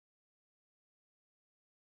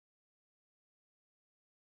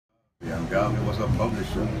And Galway was a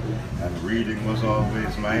publisher, and reading was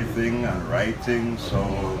always my thing, and writing,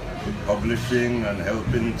 so publishing and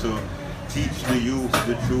helping to teach the youth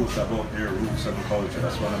the truth about their roots and culture.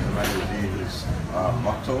 That's one of the magazine's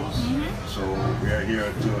mottos. So we are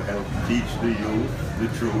here to help teach the youth the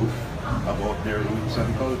truth about their roots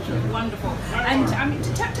and culture. Wonderful. And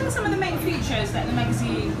tell us some of the main features that the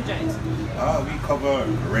magazine projects. We cover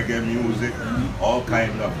reggae music, all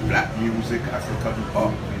kind of black music, African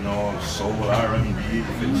pop, you know, soul, R&B,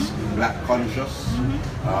 if it's black conscious,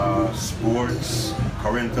 sports,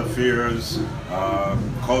 current affairs,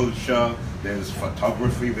 culture. There's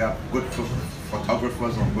photography. We have good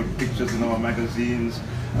photographers and good pictures in our magazines.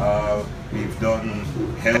 We've done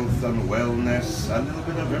health and wellness, a little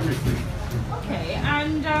bit of everything. Okay,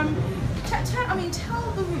 and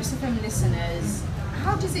tell the Roots FM listeners,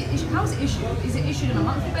 how is it issued? Is it issued on a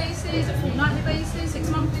monthly basis, a fortnightly basis, 6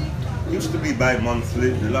 monthly? It used to be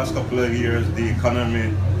bi-monthly. The last couple of years, the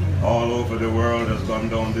economy all over the world has gone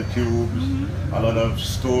down the tubes. A lot of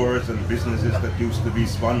stores and businesses that used to be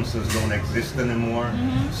sponsors don't exist anymore.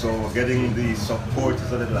 So getting the support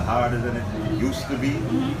is a little harder than it used to be.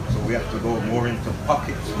 So we have to go more into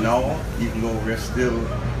pockets now, even though we're still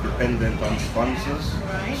dependent on sponsors.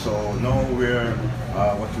 So now we're,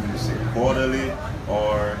 what you would say, quarterly,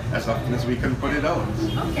 or as often as we can put it out.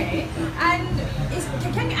 Okay, and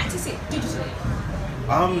can you access it digitally?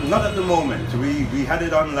 Not at the moment. We had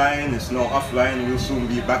it online, it's now offline, we'll soon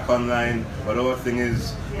be back online. But our thing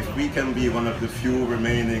is, if we can be one of the few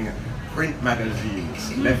remaining print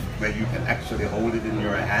magazines left where you can actually hold it in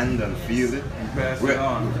your hand and feel it,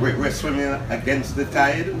 we're swimming against the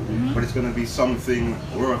tide, but it's going to be something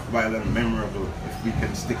worthwhile and memorable if we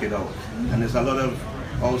can stick it out. And there's a lot of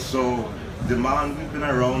also demand. We've been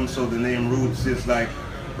around, so the name Rootz is like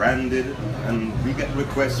branded, and we get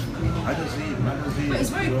requests for magazine. But it's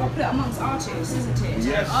very popular amongst artists, isn't it?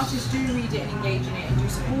 Yes. Artists do read it and engage in it and do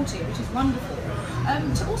support it, which is wonderful.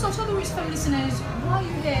 To also tell the Roots FM listeners, why are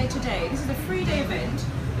you here today? This is a 3-day event,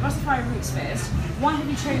 the Rastafari Rootzfest. Why have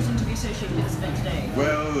you chosen to be associated with this event today?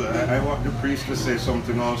 Well, I want the priest to say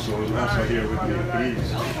something also. He's also here with me,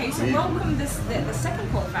 please. Okay, so welcome the second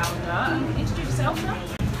co-founder. Introduce yourself now.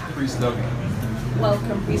 Priest Douggie.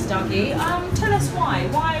 Welcome, Priest Douggie. Tell us why.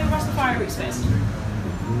 Why Rastafari Rootzfest?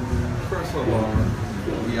 First of all,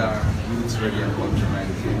 we are Roots Reggae and Culture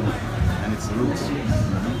magazine, and it's Roots.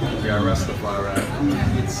 We are Rastafari.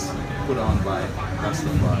 It's put on by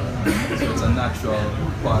Rastafari. So it's a natural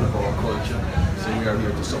part of our culture. So we are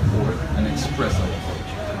here to support and express our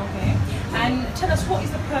culture. Okay. And tell us, what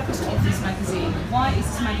is the purpose of this magazine? Why is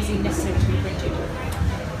this magazine necessary to be printed?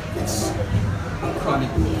 It's a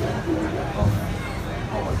chronicle of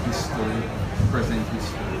our history, present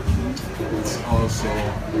history. It's also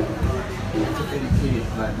to educate,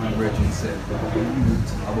 like my brethren said, the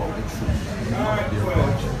youth about the truth of their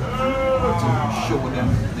culture, to show them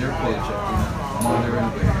their culture in a modern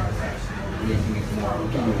way, making it more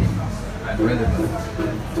appealing and relevant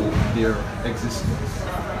to their existence.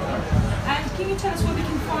 And can you tell us where we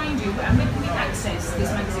can find you and where can we access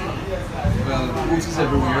this magazine? Well, Roots is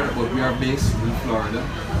everywhere, but we are based in Florida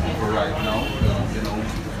for right now, you know,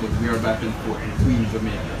 but we are back and forth between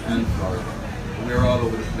Jamaica and Florida. We're all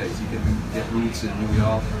over the place. You can get Roots in New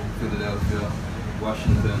York, Philadelphia,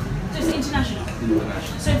 Washington. Just international?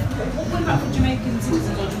 International. So what about for Jamaican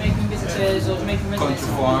citizens or Jamaican visitors or Jamaican residents?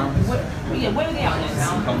 Country Farm. Where are they out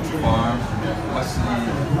now? Country Farm. What's the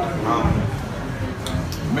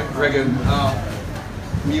reggae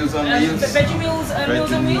Meals on Wheels. Veggie Meals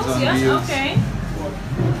on Wheels, yes, okay.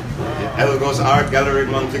 Elgo's Art Gallery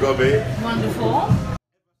in Montego Bay. Wonderful.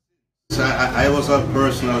 So I was a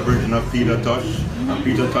personal version of Peter Tosh, and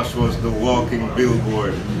Peter Tosh was the walking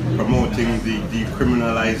billboard promoting the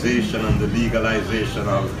decriminalization and the legalization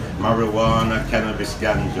of marijuana, cannabis,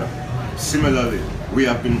 ganja. Similarly, we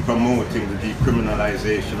have been promoting the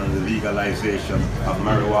decriminalization and the legalization of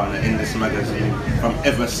marijuana in this magazine from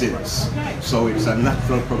ever since. So it's a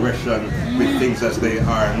natural progression with things as they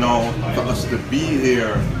are now for us to be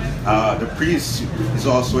here. The priest is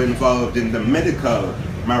also involved in the medical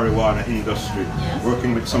marijuana industry,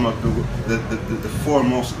 working with some of the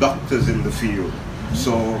foremost doctors in the field.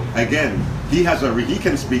 So again, he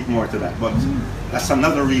can speak more to that, but that's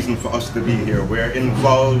another reason for us to be here. We're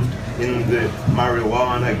involved in the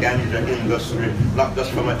marijuana, ganja industry, not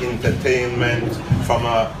just from an entertainment, from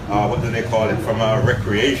a, what do they call it, from a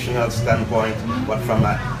recreational standpoint, but from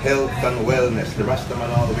a health and wellness. The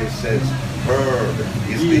Rastaman always says, herb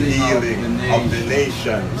is the healing of the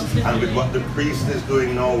nations. And with what the priest is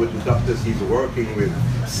doing now, with the doctors he's working with,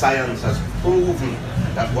 science has proven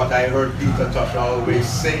that what I heard Peter Tosh always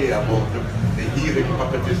say about the healing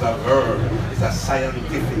properties of herb is a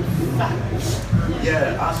scientific fact.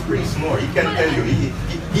 Yeah, ask Priest more. He can tell you.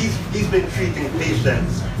 He's been treating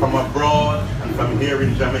patients from abroad and from here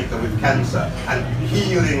in Jamaica with cancer and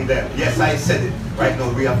healing them. Yes, I said it. Right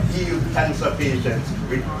now we have healed cancer patients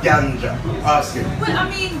with ganja. Ask him. Well, I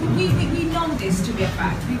mean, we know this to be a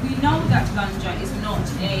fact. We know that ganja is not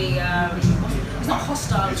it's not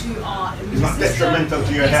hostile to our immune It's not detrimental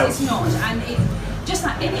to your health. It's not, and it, just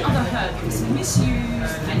like any other herb, if it's misused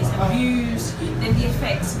and it's abused, then the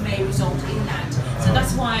effects may result in that. So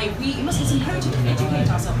that's why it must be imperative to educate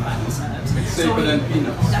ourselves about these herbs. It's safer than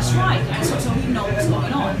peanuts. That's right, and so we know what's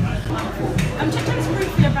going on. Tell us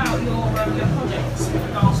briefly about your projects with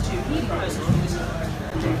regards to healing process from this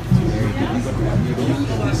project. We use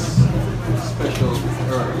this special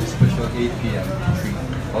herb, special 8 p.m. treat,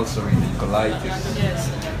 also in colitis, Yes.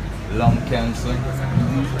 lung cancer,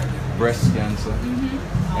 breast cancer,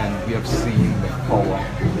 and we have seen the power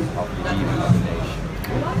of the healing of the nation.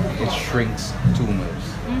 It shrinks tumors,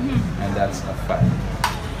 and that's a fact.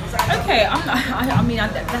 Okay,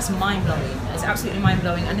 that's mind-blowing. It's absolutely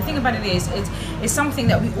mind-blowing. And the thing about it is, it's something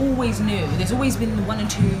that we always knew. There's always been 1 or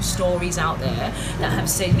 2 stories out there that have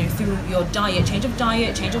said, through your diet, change of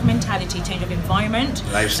mentality, change of environment,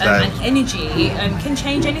 lifestyle, and energy can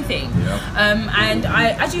change anything. And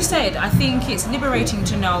as you said, I think it's liberating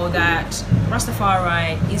to know that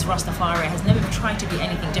Rastafari is Rastafari, has never tried to be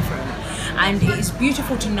anything different. And it is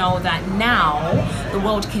beautiful to know that now the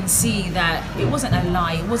world can see that it wasn't a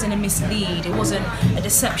lie, it wasn't a mislead, it wasn't a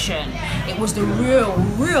deception, it was the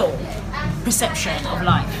real perception of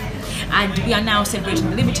life. And we are now celebrating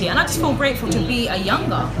the liberty. And I just feel grateful to be a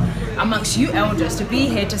younger amongst you elders, to be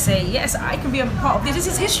here to say, yes, I can be a part of this. This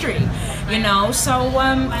is history, So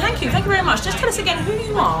thank you very much. Just tell us again who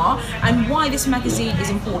you are and why this magazine is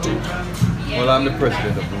important. Well, I'm the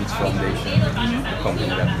president of Rootz Foundation, the company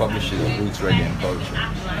that publishes Roots, Reggae and Culture.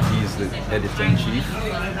 He's the editor-in-chief,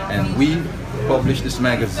 and we publish this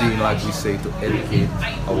magazine, like we say, to educate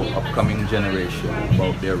our upcoming generation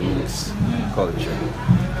about their roots culture.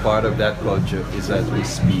 Part of that culture is that we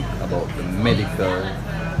speak about the medical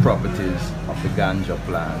properties of the ganja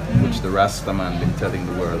plant, which the Rastaman been telling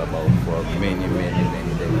the world about for many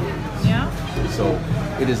decades. Yeah. So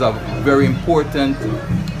it is a very important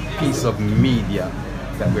piece of media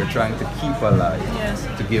that we're trying to keep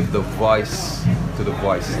alive, to give the voice to the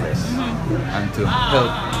voiceless, and to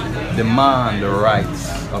help demand the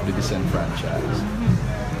rights of the disenfranchised.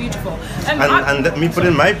 Beautiful. And let me put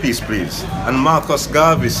in my piece, please. And Marcus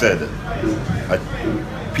Garvey said,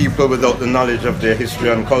 people without the knowledge of their history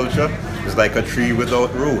and culture is like a tree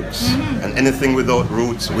without roots, and anything without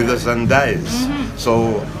roots withers and dies.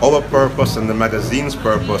 So our purpose and the magazine's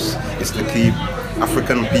purpose is to keep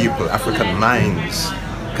African people, African minds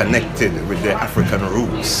connected with their African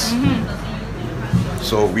roots.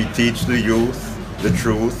 So we teach the youth the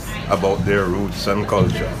truth about their roots and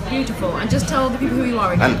culture. Beautiful. And just tell the people who you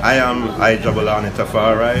are again. And I am Jabulani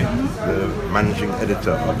Tafari, the managing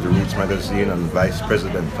editor of the Roots magazine and vice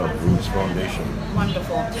president of Roots Foundation.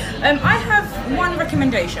 Wonderful. I have one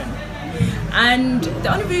recommendation. And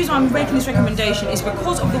the only reason I'm making this recommendation is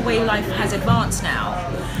because of the way life has advanced now.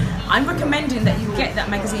 I'm recommending that you get that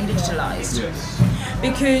magazine digitalized. Yes.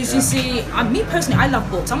 Because you see, me personally, I love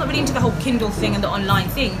books. I'm not really into the whole Kindle thing and the online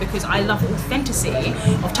thing because I love the authenticity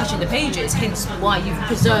of touching the pages, hence why you've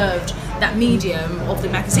preserved that medium of the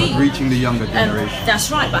magazine. Reaching the younger generation. That's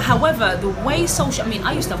right, but however, the way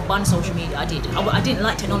I used to have one social media, I didn't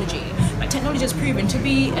like technology, but technology has proven to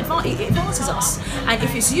be, it advances us. And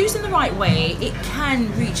if it's used in the right way, it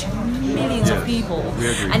can reach millions of people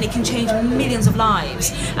and it can change millions of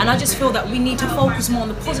lives. And I just feel that we need to focus more on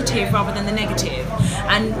the positive rather than the negative.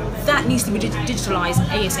 And that needs to be digitalized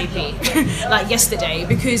ASAP, like yesterday,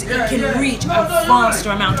 because it can reach a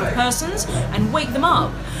faster amount of persons and wake them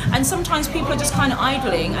up. And sometimes people are just kind of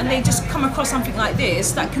idling and they just come across something like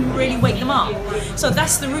this that can really wake them up. So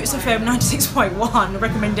that's the Roots FM 96.1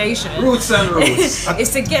 recommendation. Roots and Roots. is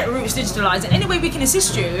to get Roots digitalized. And any way we can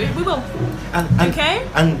assist you, we will. Okay?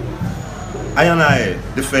 And I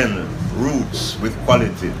defend Roots with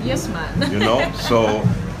quality. Yes, man. So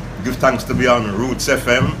give thanks to be on Roots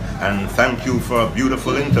FM, and thank you for a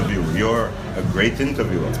beautiful interview. You're a great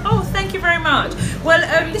interviewer. Oh, thank you. Thank you very much. Well,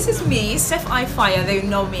 this is me, Sef I Fire, they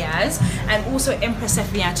know me as, and also Empress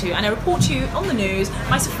Sefiatu, and I report to you on the news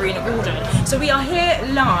by Safrina Order. So we are here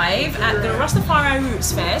live at the Rastafari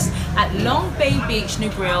Rootzfest at Long Bay Beach,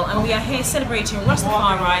 Negril, and we are here celebrating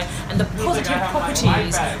Rastafari and the positive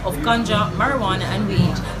properties of ganja, marijuana and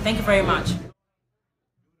weed. Thank you very much.